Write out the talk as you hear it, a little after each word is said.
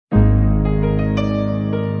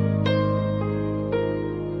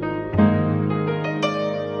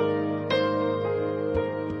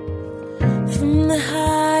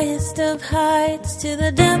highest of heights to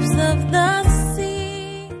the depths of the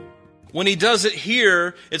sea. When he does it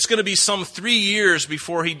here, it's going to be some 3 years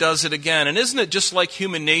before he does it again. And isn't it just like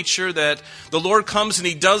human nature that the Lord comes and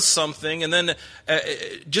he does something and then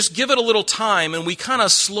just give it a little time and we kind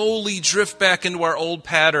of slowly drift back into our old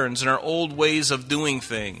patterns and our old ways of doing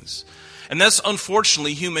things. And that's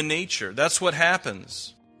unfortunately human nature. That's what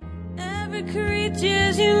happes. Every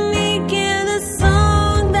creature's unique in the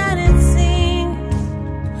song that it sings,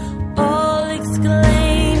 all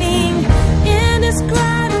exclaiming,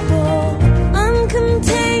 indescribable,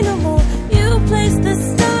 uncontainable. You place the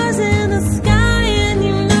stars in the sky and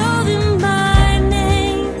you know them by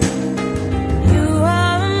name. You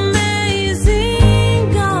are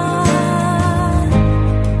amazing, God.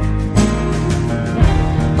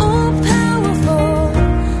 All powerful,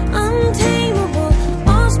 untamable,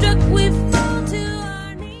 awestruck we fall to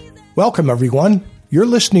our knees. Welcome, everyone. You're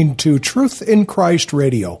listening to Truth in Christ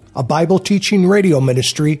Radio, a Bible teaching radio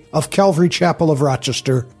ministry of Calvary Chapel of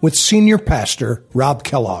Rochester with Senior Pastor Rob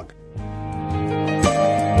Kellogg.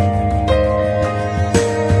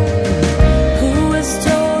 Who was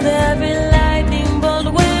told every lightning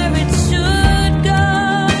bolt where it should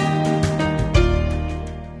go?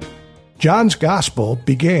 John's Gospel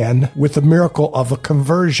began with the miracle of a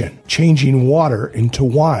conversion, changing water into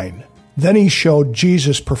wine. Then he showed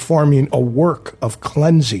Jesus performing a work of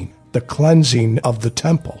cleansing, the cleansing of the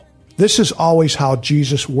temple. This is always how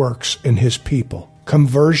Jesus works in his people.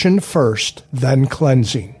 Conversion first, then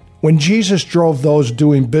cleansing. When Jesus drove those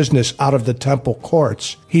doing business out of the temple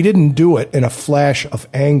courts, he didn't do it in a flash of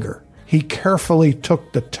anger. He carefully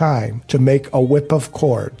took the time to make a whip of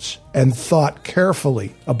cords and thought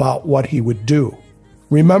carefully about what he would do.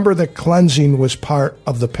 Remember that cleansing was part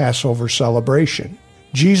of the Passover celebration.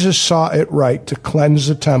 Jesus saw it right to cleanse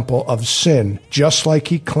the temple of sin, just like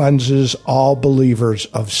he cleanses all believers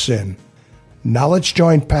of sin. Now let's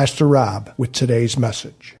join Pastor Rob with today's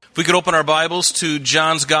message. If we could open our Bibles to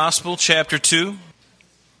John's Gospel, chapter 2.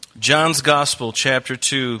 John's Gospel, chapter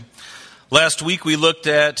 2. Last week we looked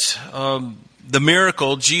at the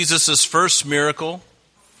miracle, Jesus' first miracle.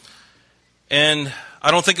 And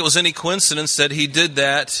I don't think it was any coincidence that he did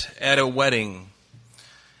that at a wedding.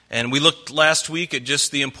 And we looked last week at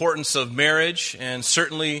just the importance of marriage and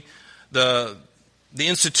certainly the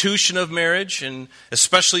institution of marriage, and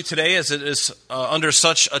especially today as it is under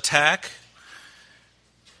such attack.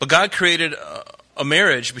 But God created a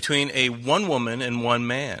marriage between one woman and one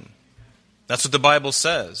man. That's what the Bible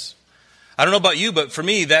says. I don't know about you, but for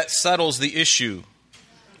me, that settles the issue.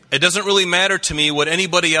 It doesn't really matter to me what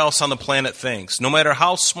anybody else on the planet thinks, no matter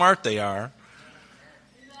how smart they are.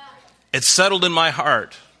 It's settled in my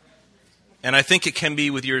heart. And I think it can be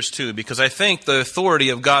with yours too, because I think the authority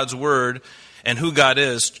of God's Word and who God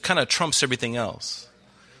is kind of trumps everything else.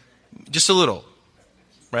 Just a little,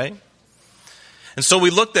 right? And so we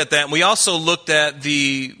looked at that, and we also looked at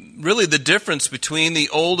the difference between the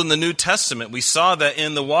Old and the New Testament. We saw that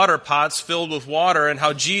in the water pots filled with water and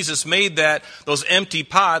how Jesus made those empty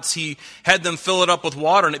pots, he had them fill it up with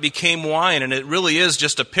water and it became wine. And it really is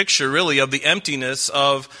just a picture really of the emptiness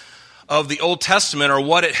of the Old Testament or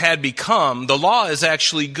what it had become. The law is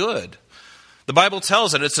actually good. The Bible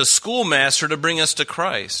tells that it's a schoolmaster to bring us to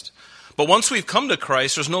Christ. But once we've come to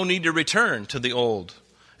Christ, there's no need to return to the old.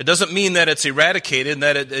 It doesn't mean that it's eradicated and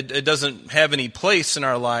that it doesn't have any place in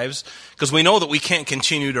our lives, because we know that we can't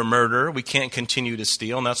continue to murder, we can't continue to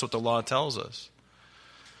steal, and that's what the law tells us.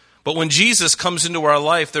 But when Jesus comes into our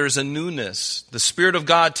life, there's a newness. The Spirit of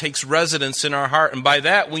God takes residence in our heart, and by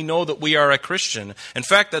that we know that we are a Christian. In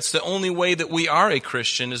fact, that's the only way that we are a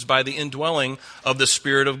Christian, is by the indwelling of the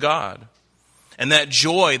Spirit of God. And that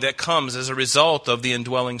joy that comes as a result of the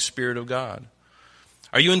indwelling Spirit of God.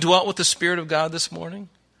 Are you indwelt with the Spirit of God this morning?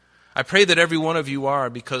 I pray that every one of you are,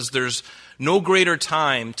 because there's no greater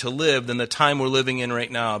time to live than the time we're living in right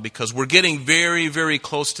now, because we're getting very, very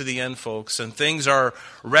close to the end, folks, and things are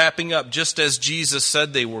wrapping up just as Jesus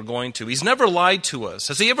said they were going to. He's never lied to us.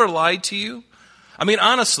 Has he ever lied to you? I mean,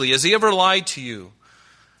 honestly, has he ever lied to you?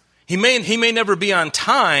 He may never be on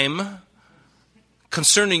time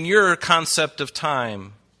concerning your concept of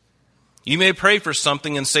time. You may pray for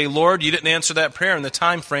something and say, Lord, you didn't answer that prayer in the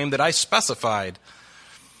time frame that I specified.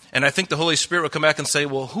 And I think the Holy Spirit will come back and say,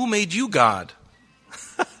 well, who made you God?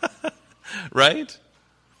 Right?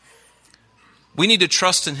 We need to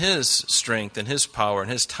trust in his strength and his power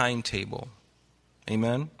and his timetable.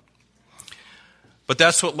 Amen? But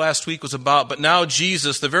that's what last week was about. But now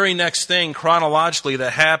Jesus, the very next thing chronologically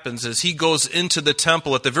that happens is he goes into the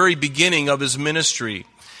temple at the very beginning of his ministry.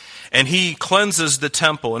 And he cleanses the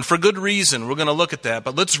temple. And for good reason, we're going to look at that.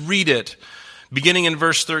 But let's read it, beginning in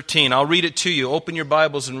verse 13. I'll read it to you. Open your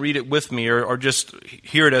Bibles and read it with me, or just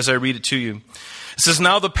hear it as I read it to you. It says,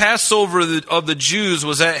 "Now the Passover of the Jews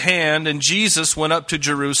was at hand, and Jesus went up to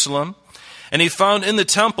Jerusalem. And he found in the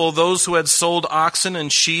temple those who had sold oxen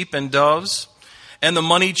and sheep and doves, and the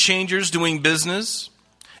money changers doing business.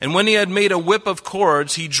 And when he had made a whip of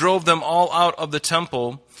cords, he drove them all out of the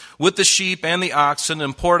temple with the sheep and the oxen,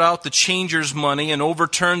 and poured out the changers' money, and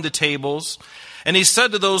overturned the tables. And he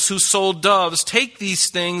said to those who sold doves, 'Take these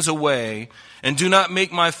things away, and do not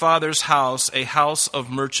make my Father's house a house of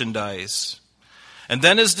merchandise.' And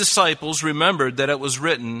then his disciples remembered that it was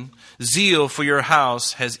written, 'Zeal for your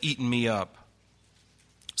house has eaten me up.'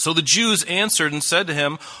 So the Jews answered and said to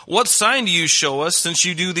him, 'What sign do you show us, since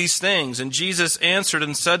you do these things?' And Jesus answered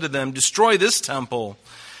and said to them, 'Destroy this temple,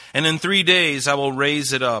 and in 3 days I will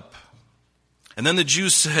raise it up.' And then the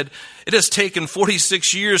Jews said, 'It has taken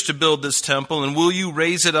 46 years to build this temple, and will you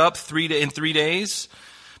raise it up in 3 days?'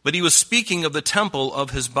 But he was speaking of the temple of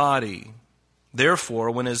his body. Therefore,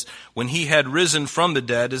 when he had risen from the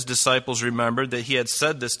dead, his disciples remembered that he had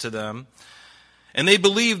said this to them. And they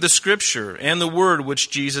believed the scripture and the word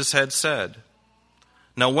which Jesus had said.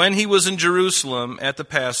 Now when he was in Jerusalem at the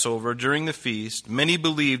Passover during the feast, many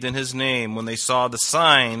believed in his name when they saw the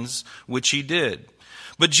signs which he did.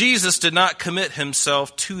 But Jesus did not commit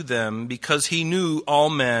himself to them, because he knew all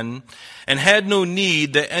men and had no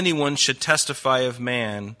need that anyone should testify of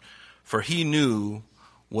man, for he knew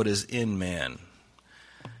what is in man."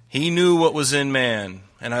 He knew what was in man,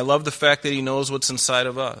 and I love the fact that he knows what's inside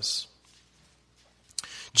of us.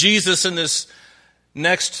 Jesus, in this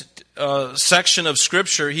next section of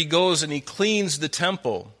Scripture, he goes and he cleans the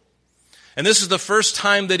temple. And this is the first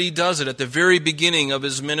time that he does it, at the very beginning of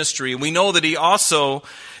his ministry. And we know that he also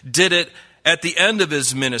did it at the end of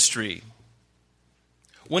his ministry.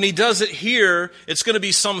 When he does it here, it's going to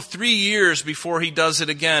be some 3 years before he does it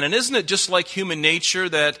again. And isn't it just like human nature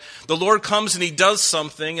that the Lord comes and he does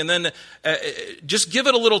something, and then just give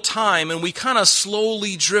it a little time, and we kind of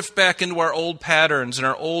slowly drift back into our old patterns and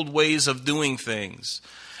our old ways of doing things.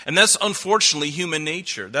 And that's unfortunately human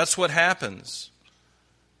nature. That's what happens.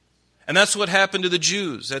 And that's what happened to the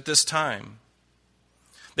Jews at this time.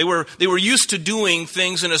 They were used to doing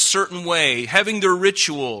things in a certain way, having their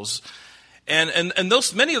rituals. And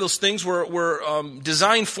many of those things were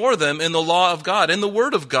designed for them in the law of God, in the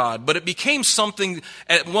Word of God. But it became something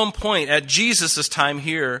at one point, at Jesus' time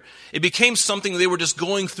here, it became something they were just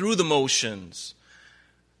going through the motions.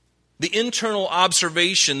 The internal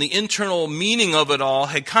observation, the internal meaning of it all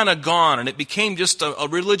had kind of gone, and it became just a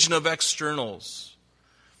religion of externals.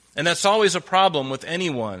 And that's always a problem with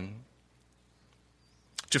anyone,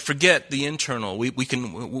 to forget the internal. We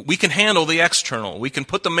can handle the external. We can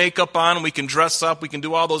put the makeup on, we can dress up, we can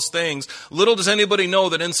do all those things. Little does anybody know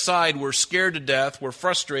that inside we're scared to death, we're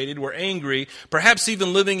frustrated, we're angry, perhaps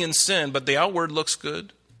even living in sin, but the outward looks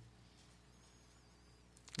good.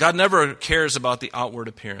 God never cares about the outward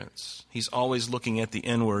appearance. He's always looking at the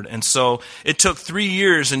inward. And so it took 3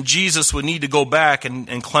 years, and Jesus would need to go back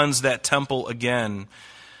and cleanse that temple again.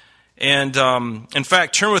 And in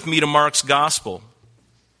fact, turn with me to Mark's Gospel.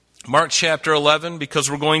 Mark chapter 11, because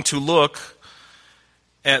we're going to look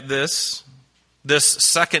at this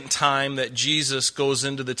second time that Jesus goes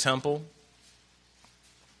into the temple.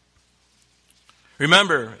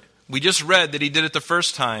 Remember, we just read that he did it the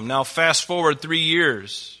first time. Now fast forward 3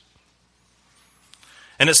 years.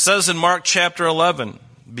 And it says in Mark chapter 11,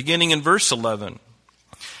 beginning in verse 11,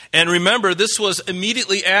 and remember, this was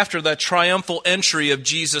immediately after that triumphal entry of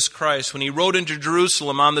Jesus Christ, when he rode into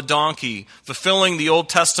Jerusalem on the donkey, fulfilling the Old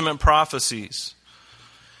Testament prophecies.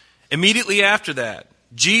 Immediately after that,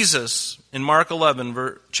 Jesus, in Mark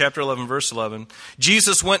 11, chapter 11, verse 11,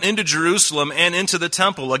 Jesus went into Jerusalem and into the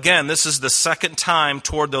temple. Again, this is the second time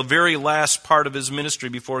toward the very last part of his ministry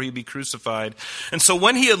before he'd be crucified. And so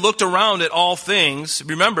when he had looked around at all things,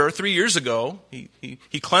 remember, 3 years ago,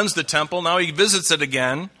 he cleansed the temple, now he visits it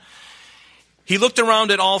again. He looked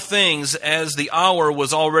around at all things as the hour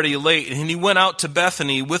was already late, and he went out to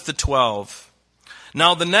Bethany with the 12.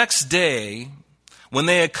 Now the next day, when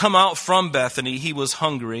they had come out from Bethany, he was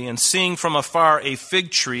hungry, and seeing from afar a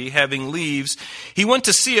fig tree having leaves, he went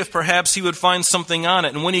to see if perhaps he would find something on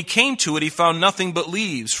it. And when he came to it, he found nothing but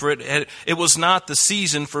leaves, for it was not the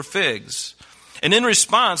season for figs. And in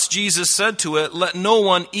response, Jesus said to it, "Let no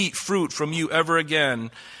one eat fruit from you ever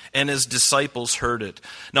again." And his disciples heard it.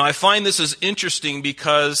 Now I find this is interesting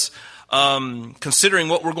because considering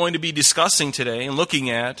what we're going to be discussing today and looking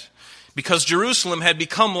at, because Jerusalem had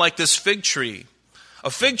become like this fig tree.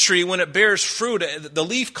 A fig tree, when it bears fruit, the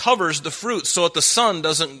leaf covers the fruit so that the sun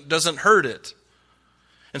doesn't hurt it.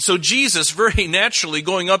 And so Jesus, very naturally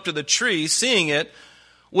going up to the tree, seeing it,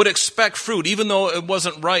 would expect fruit, even though it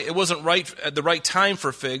wasn't right at the right time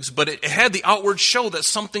for figs, but it had the outward show that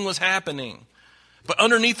something was happening. But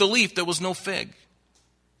underneath the leaf, there was no fig.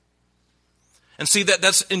 And see,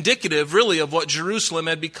 that's indicative, really, of what Jerusalem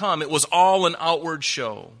had become. It was all an outward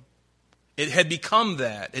show. It had become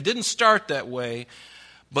that. It didn't start that way,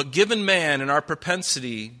 but given man and our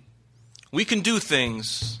propensity, we can do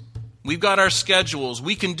things. We've got our schedules.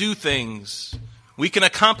 We can do things. We can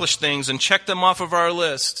accomplish things and check them off of our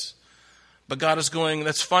list. But God is going,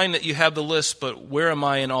 that's fine that you have the list, but where am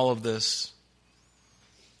I in all of this?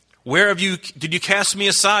 Did you cast me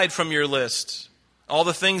aside from your list? All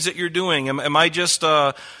the things that you're doing, am I just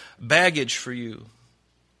baggage for you?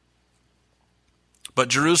 But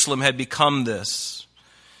Jerusalem had become this.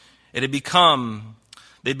 They'd become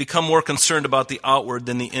more concerned about the outward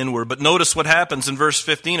than the inward. But notice what happens in verse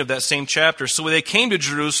 15 of that same chapter. So they came to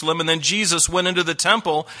Jerusalem, and then Jesus went into the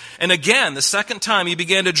temple. And again, the second time, he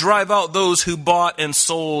began to drive out those who bought and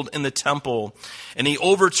sold in the temple. And he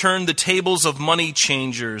overturned the tables of money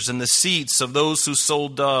changers and the seats of those who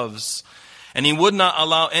sold doves. And he would not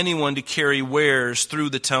allow anyone to carry wares through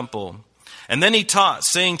the temple. And then he taught,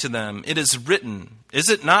 saying to them, "It is written, is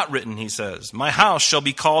it not written," he says, "My house shall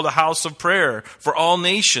be called a house of prayer for all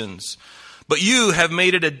nations, but you have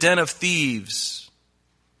made it a den of thieves."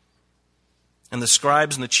 And the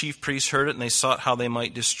scribes and the chief priests heard it, and they sought how they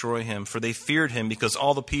might destroy him, for they feared him, because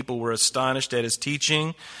all the people were astonished at his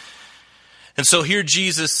teaching. And so here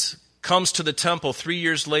Jesus comes to the temple 3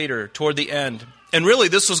 years later, toward the end. And really,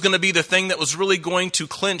 this was going to be the thing that was really going to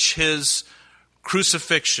clinch his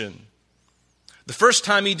crucifixion. The first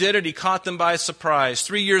time he did it, he caught them by surprise.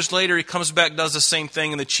 3 years later, he comes back, does the same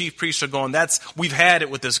thing, and the chief priests are going, we've had it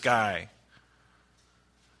with this guy.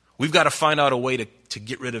 We've got to find out a way to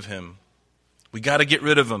get rid of him. We got to get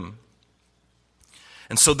rid of him.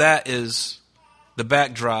 And so that is the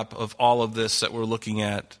backdrop of all of this that we're looking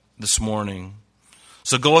at this morning.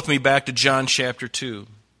 So go with me back to John chapter 2.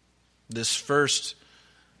 This first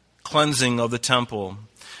cleansing of the temple.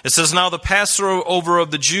 It says, "Now the Passover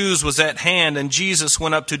of the Jews was at hand, and Jesus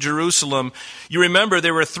went up to Jerusalem." You remember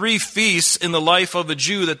there were 3 feasts in the life of a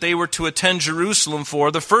Jew that they were to attend Jerusalem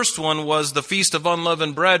for. The first one was the Feast of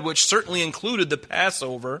Unleavened Bread, which certainly included the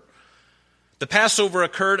Passover. The Passover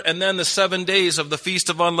occurred, and then the 7 days of the Feast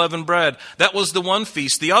of Unleavened Bread. That was the one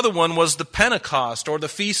feast. The other one was the Pentecost, or the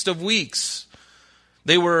Feast of Weeks.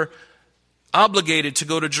 They were obligated to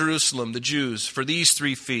go to Jerusalem, the Jews, for these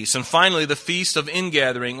 3 feasts. And finally, the Feast of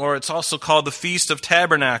Ingathering, or it's also called the Feast of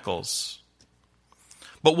Tabernacles.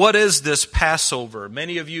 But what is this Passover?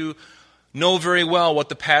 Many of you know very well what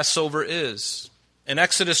the Passover is. In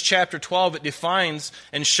Exodus chapter 12, it defines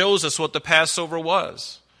and shows us what the Passover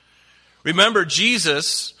was. Remember,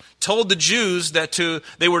 Jesus told the Jews that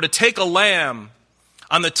they were to take a lamb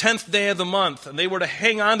on the 10th day of the month, and they were to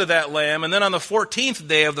hang on to that lamb, and then on the 14th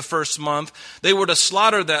day of the first month, they were to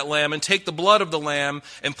slaughter that lamb and take the blood of the lamb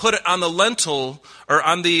and put it on the lintel, or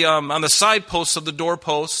on the side posts of the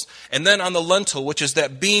doorposts, and then on the lintel, which is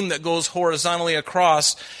that beam that goes horizontally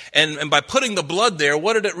across. And by putting the blood there,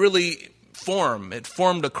 what did it really form? It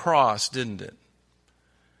formed a cross, didn't it?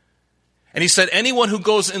 And he said, anyone who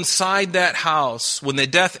goes inside that house, when the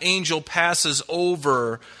death angel passes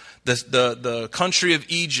over the country of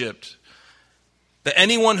Egypt, that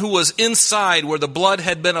anyone who was inside where the blood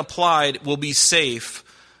had been applied will be safe.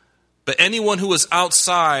 But anyone who was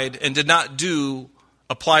outside and did not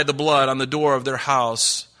apply the blood on the door of their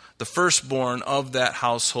house, the firstborn of that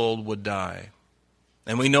household would die.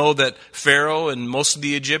 And we know that Pharaoh and most of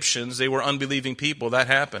the Egyptians, they were unbelieving people. That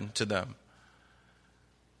happened to them.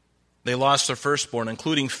 They lost their firstborn,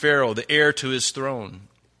 including Pharaoh, the heir to his throne.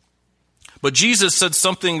 But Jesus said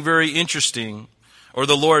something very interesting, or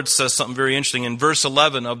the Lord says something very interesting in verse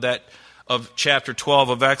 11 of chapter 12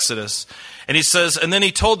 of Exodus. And he says, and then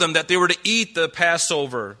he told them that they were to eat the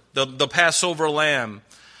Passover, the Passover lamb.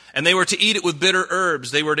 And they were to eat it with bitter herbs.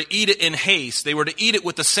 They were to eat it in haste. They were to eat it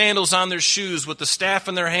with the sandals on their shoes, with the staff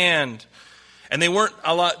in their hand. And they weren't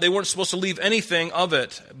supposed to leave anything of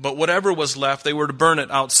it, but whatever was left, they were to burn it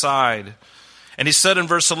outside. And he said in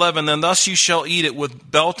verse 11, then thus you shall eat it with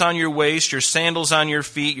belt on your waist, your sandals on your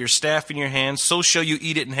feet, your staff in your hand. So shall you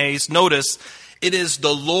eat it in haste. Notice, it is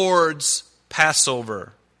the Lord's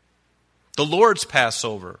Passover. The Lord's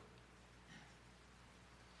Passover.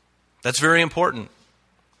 That's very important.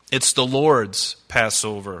 It's the Lord's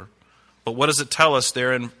Passover. But what does it tell us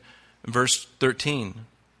there in verse 13?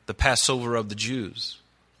 The Passover of the Jews.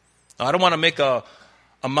 Now, I don't want to make a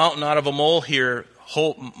mountain out of a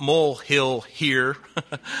molehill here,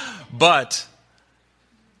 but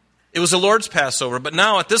It was the Lord's Passover, but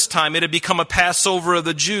now at this time it had become a Passover of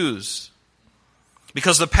the Jews,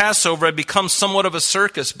 because the Passover had become somewhat of a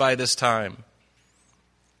circus by this time.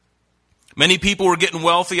 Many people were getting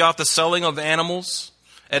wealthy off the selling of animals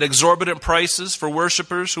at exorbitant prices for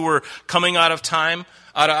worshipers who were coming out of town.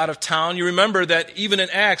 You remember that even in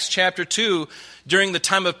Acts chapter 2, during the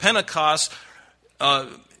time of Pentecost,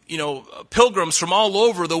 pilgrims from all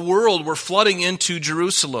over the world were flooding into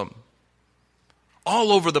Jerusalem.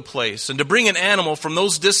 All over the place. And to bring an animal from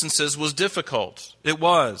those distances was difficult. It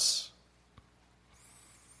was.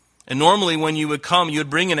 And normally when you would come, you would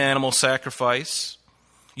bring an animal sacrifice.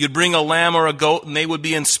 You'd bring a lamb or a goat, and they would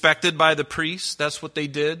be inspected by the priest. That's what they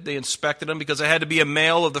did. They inspected them because it had to be a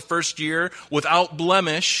male of the first year without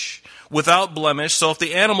blemish. Without blemish. So if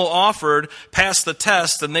the animal offered passed the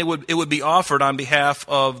test, then it would be offered on behalf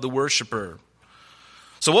of the worshiper.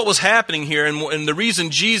 So what was happening here, and the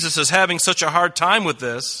reason Jesus is having such a hard time with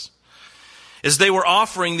this, is they were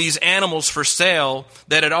offering these animals for sale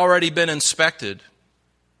that had already been inspected.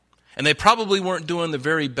 And they probably weren't doing the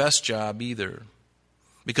very best job either.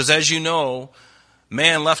 Because as you know,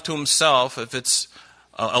 man left to himself, if it's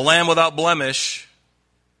a lamb without blemish,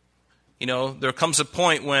 there comes a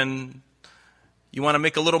point when you want to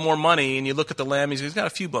make a little more money and you look at the lamb, he's got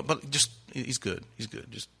a few, but he's good.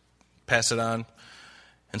 Just pass it on.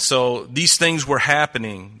 And so these things were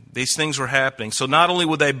happening. So not only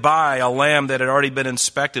would they buy a lamb that had already been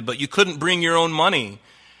inspected, but you couldn't bring your own money.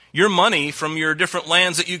 Your money from your different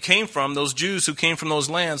lands that you came from, those Jews who came from those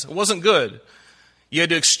lands, it wasn't good. You had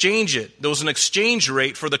to exchange it. There was an exchange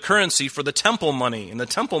rate for the currency for the temple money. And the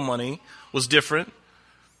temple money was different.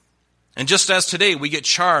 And just as today we get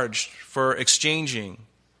charged for exchanging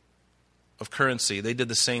of currency, they did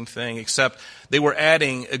the same thing, except they were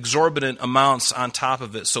adding exorbitant amounts on top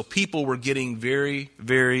of it. So people were getting very,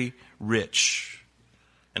 very rich.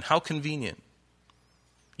 And how convenient.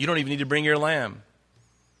 You don't even need to bring your lamb.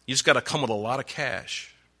 You just got to come with a lot of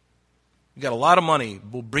cash. You got a lot of money.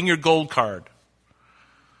 We'll bring your gold card.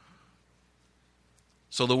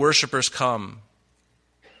 So the worshipers come.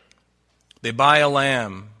 They buy a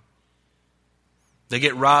lamb. They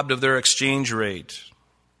get robbed of their exchange rate.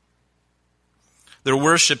 Their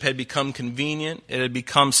worship had become convenient. It had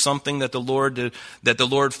become something that the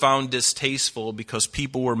Lord found distasteful because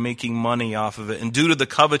people were making money off of it. And due to the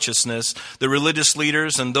covetousness, the religious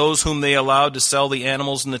leaders and those whom they allowed to sell the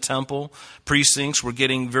animals in the temple precincts were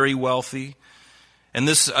getting very wealthy. And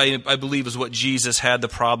this, I believe, is what Jesus had the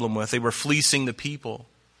problem with. They were fleecing the people.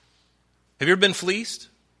 Have you ever been fleeced?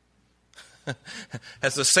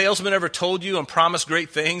 Has the salesman ever told you and promised great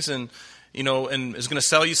things and is going to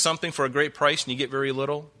sell you something for a great price and you get very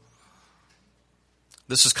little?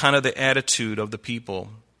 This is kind of the attitude of the people.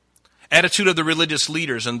 Attitude of the religious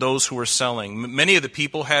leaders and those who were selling. Many of the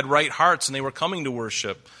people had right hearts and they were coming to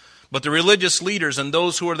worship. But the religious leaders and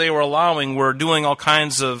those who they were allowing were doing all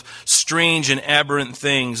kinds of strange and aberrant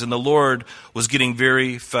things. And the Lord was getting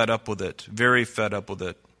very fed up with it. Very fed up with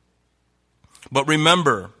it. But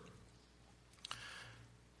remember,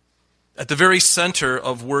 at the very center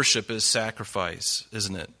of worship is sacrifice,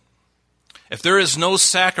 isn't it? If there is no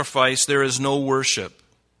sacrifice, there is no worship.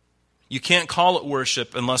 You can't call it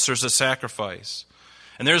worship unless there's a sacrifice.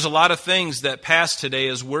 And there's a lot of things that pass today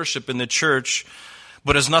as worship in the church,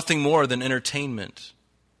 but is nothing more than entertainment.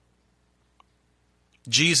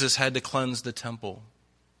 Jesus had to cleanse the temple.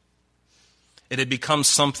 It had become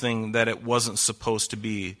something that it wasn't supposed to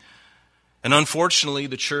be. And unfortunately,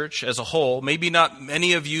 the church as a whole, maybe not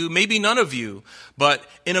many of you, maybe none of you, but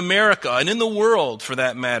in America and in the world for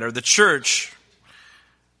that matter, the church,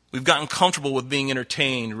 we've gotten comfortable with being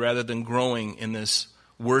entertained rather than growing in this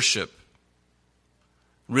worship,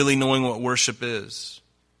 really knowing what worship is.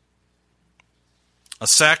 A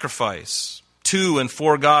sacrifice to and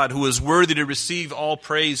for God who is worthy to receive all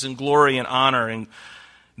praise and glory and honor. And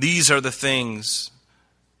these are the things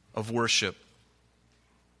of worship.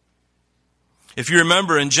 If you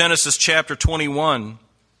remember in Genesis chapter 21,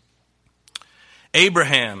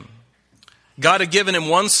 Abraham, God had given him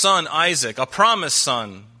one son, Isaac, a promised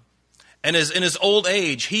son. And in his old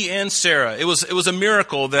age, he and Sarah, it was a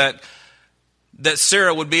miracle that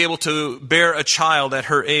Sarah would be able to bear a child at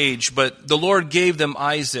her age. But the Lord gave them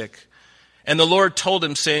Isaac. And the Lord told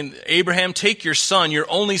him, saying, Abraham, take your son, your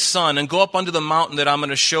only son, and go up unto the mountain that I'm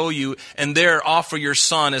going to show you, and there offer your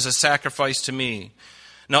son as a sacrifice to me.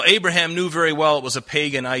 Now, Abraham knew very well it was a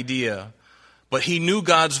pagan idea, but he knew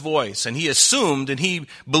God's voice, and he assumed and he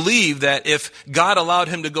believed that if God allowed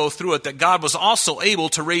him to go through it, that God was also able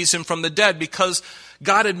to raise him from the dead, because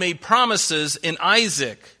God had made promises in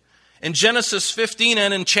Isaac. In Genesis 15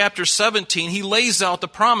 and in chapter 17, he lays out the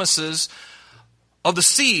promises of the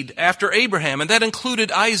seed after Abraham, and that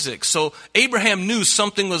included Isaac. So Abraham knew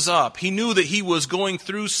something was up. He knew that he was going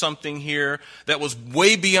through something here that was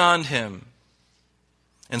way beyond him.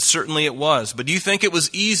 And certainly it was. But do you think it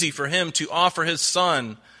was easy for him to offer his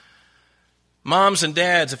son? Moms and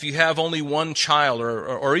dads, if you have only one child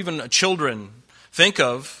or even children, think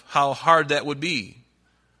of how hard that would be.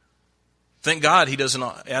 Thank God he doesn't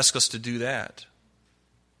ask us to do that.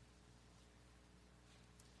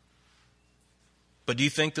 But do you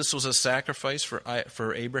think this was a sacrifice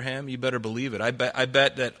for Abraham? You better believe it. I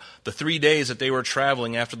bet that the 3 days that they were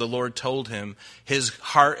traveling after the Lord told him, his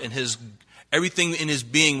heart and everything in his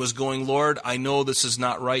being was going, Lord, I know this is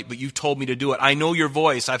not right, but you've told me to do it. I know your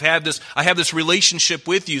voice. I have this relationship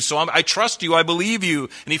with you, so I trust you. I believe you.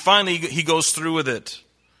 And he goes through with it.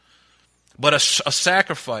 But a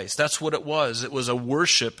sacrifice, that's what it was. It was a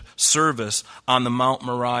worship service on the Mount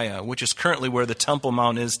Moriah, which is currently where the Temple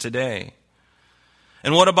Mount is today.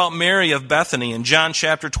 And what about Mary of Bethany? In John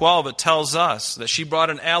chapter 12, it tells us that she brought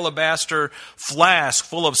an alabaster flask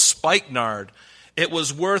full of spikenard. It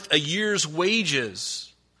was worth a year's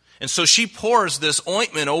wages. And so she pours this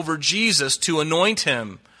ointment over Jesus to anoint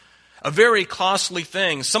him. A very costly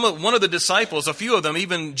thing. One of the disciples, a few of them,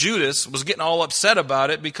 even Judas, was getting all upset about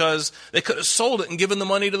it because they could have sold it and given the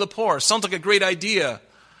money to the poor. Sounds like a great idea.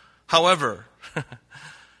 However,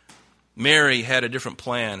 Mary had a different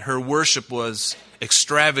plan. Her worship was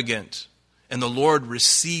extravagant, and the Lord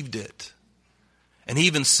received it. And he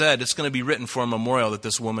even said, it's going to be written for a memorial that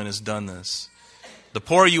this woman has done this. The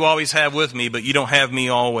poor you always have with me, but you don't have me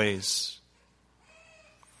always.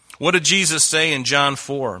 What did Jesus say in John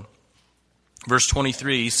 4? Verse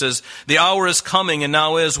 23, he says, the hour is coming and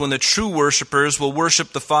now is when the true worshipers will worship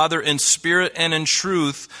the Father in spirit and in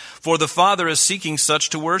truth, for the Father is seeking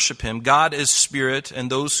such to worship him. God is spirit,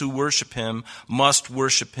 and those who worship him must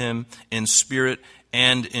worship him in spirit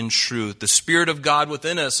and in truth. The Spirit of God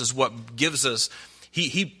within us is what gives us,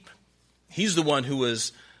 He's the one who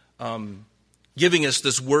is giving us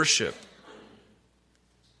this worship.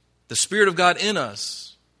 The Spirit of God in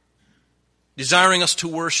us, desiring us to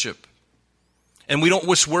worship. And we don't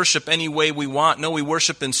just worship any way we want. No, we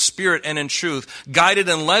worship in spirit and in truth, guided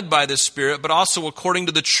and led by the Spirit, but also according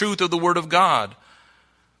to the truth of the Word of God.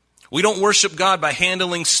 We don't worship God by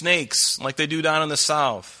handling snakes like they do down in the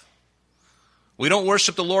South. We don't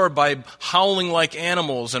worship the Lord by howling like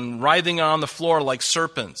animals and writhing on the floor like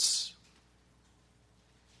serpents.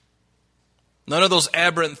 None of those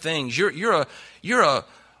aberrant things. You're a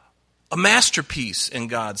masterpiece in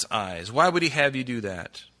God's eyes. Why would He have you do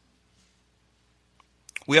that?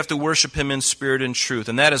 We have to worship Him in spirit and truth,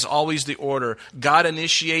 and that is always the order. God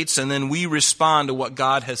initiates, and then we respond to what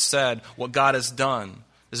God has said, what God has done.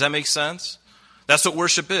 Does that make sense? That's what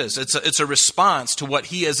worship is. It's a response to what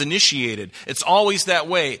He has initiated. It's always that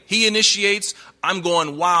way. He initiates, I'm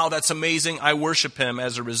going, wow, that's amazing. I worship Him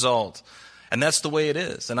as a result. And that's the way it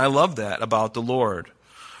is, and I love that about the Lord.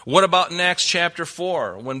 What about in Acts chapter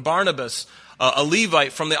 4, when Barnabas, a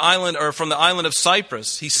Levite from the island of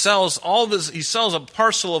Cyprus, he sells a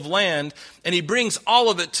parcel of land, and he brings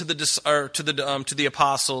all of it to the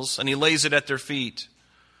apostles, and he lays it at their feet.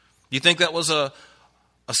 Do you think that was a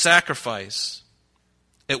sacrifice?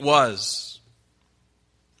 It was.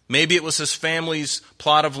 Maybe it was his family's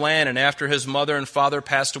plot of land, and after his mother and father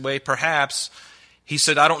passed away, perhaps he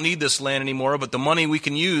said, I don't need this land anymore, but the money we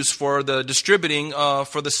can use for the distributing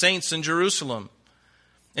for the saints in Jerusalem.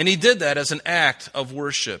 And he did that as an act of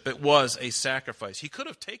worship. It was a sacrifice. He could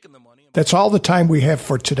have taken the money. That's all the time we have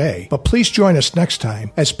for today. But please join us next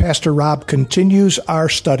time as Pastor Rob continues our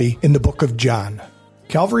study in the book of John.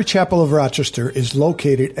 Calvary Chapel of Rochester is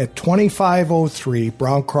located at 2503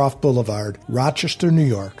 Browncroft Boulevard, Rochester, New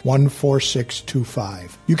York,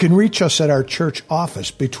 14625. You can reach us at our church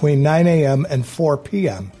office between 9 a.m. and 4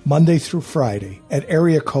 p.m., Monday through Friday, at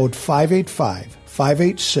area code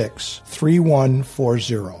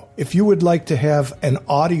 585-586-3140. If you would like to have an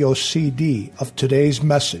audio CD of today's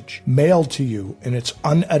message mailed to you in its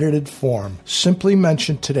unedited form, simply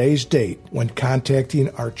mention today's date when contacting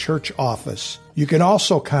our church office. You can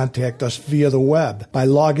also contact us via the web by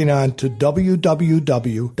logging on to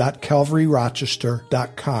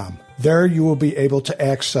www.calvaryrochester.com. There you will be able to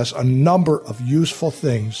access a number of useful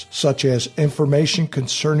things, such as information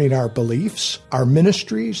concerning our beliefs, our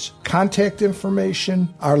ministries, contact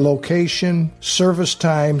information, our location, service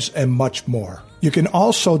times, and much more. You can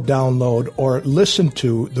also download or listen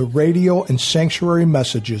to the radio and sanctuary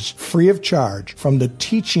messages free of charge from the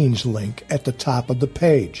teachings link at the top of the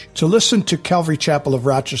page. To listen to Calvary Chapel of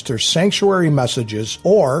Rochester's sanctuary messages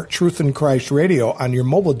or Truth in Christ Radio on your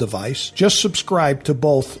mobile device, just subscribe to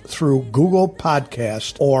both through Google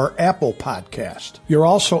Podcast or Apple Podcast. You're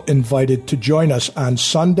also invited to join us on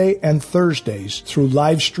Sunday and Thursdays through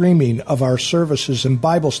live streaming of our services and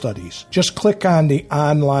Bible studies. Just click on the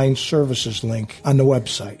online services link on the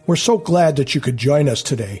website. We're so glad that you could join us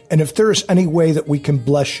today. And if there is any way that we can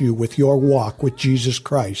bless you with your walk with Jesus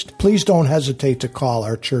Christ, please don't hesitate to call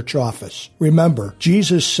our church office. Remember,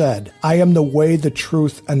 Jesus said, "I am the way, the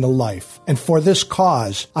truth, and the life. And for this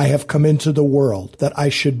cause I have come into the world, that I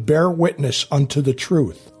should bear witness unto the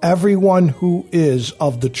truth. Everyone who is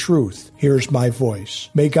of the truth hears my voice."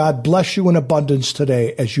 May God bless you in abundance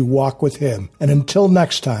today as you walk with Him. And until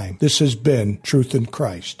next time, this has been Truth in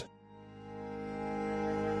Christ.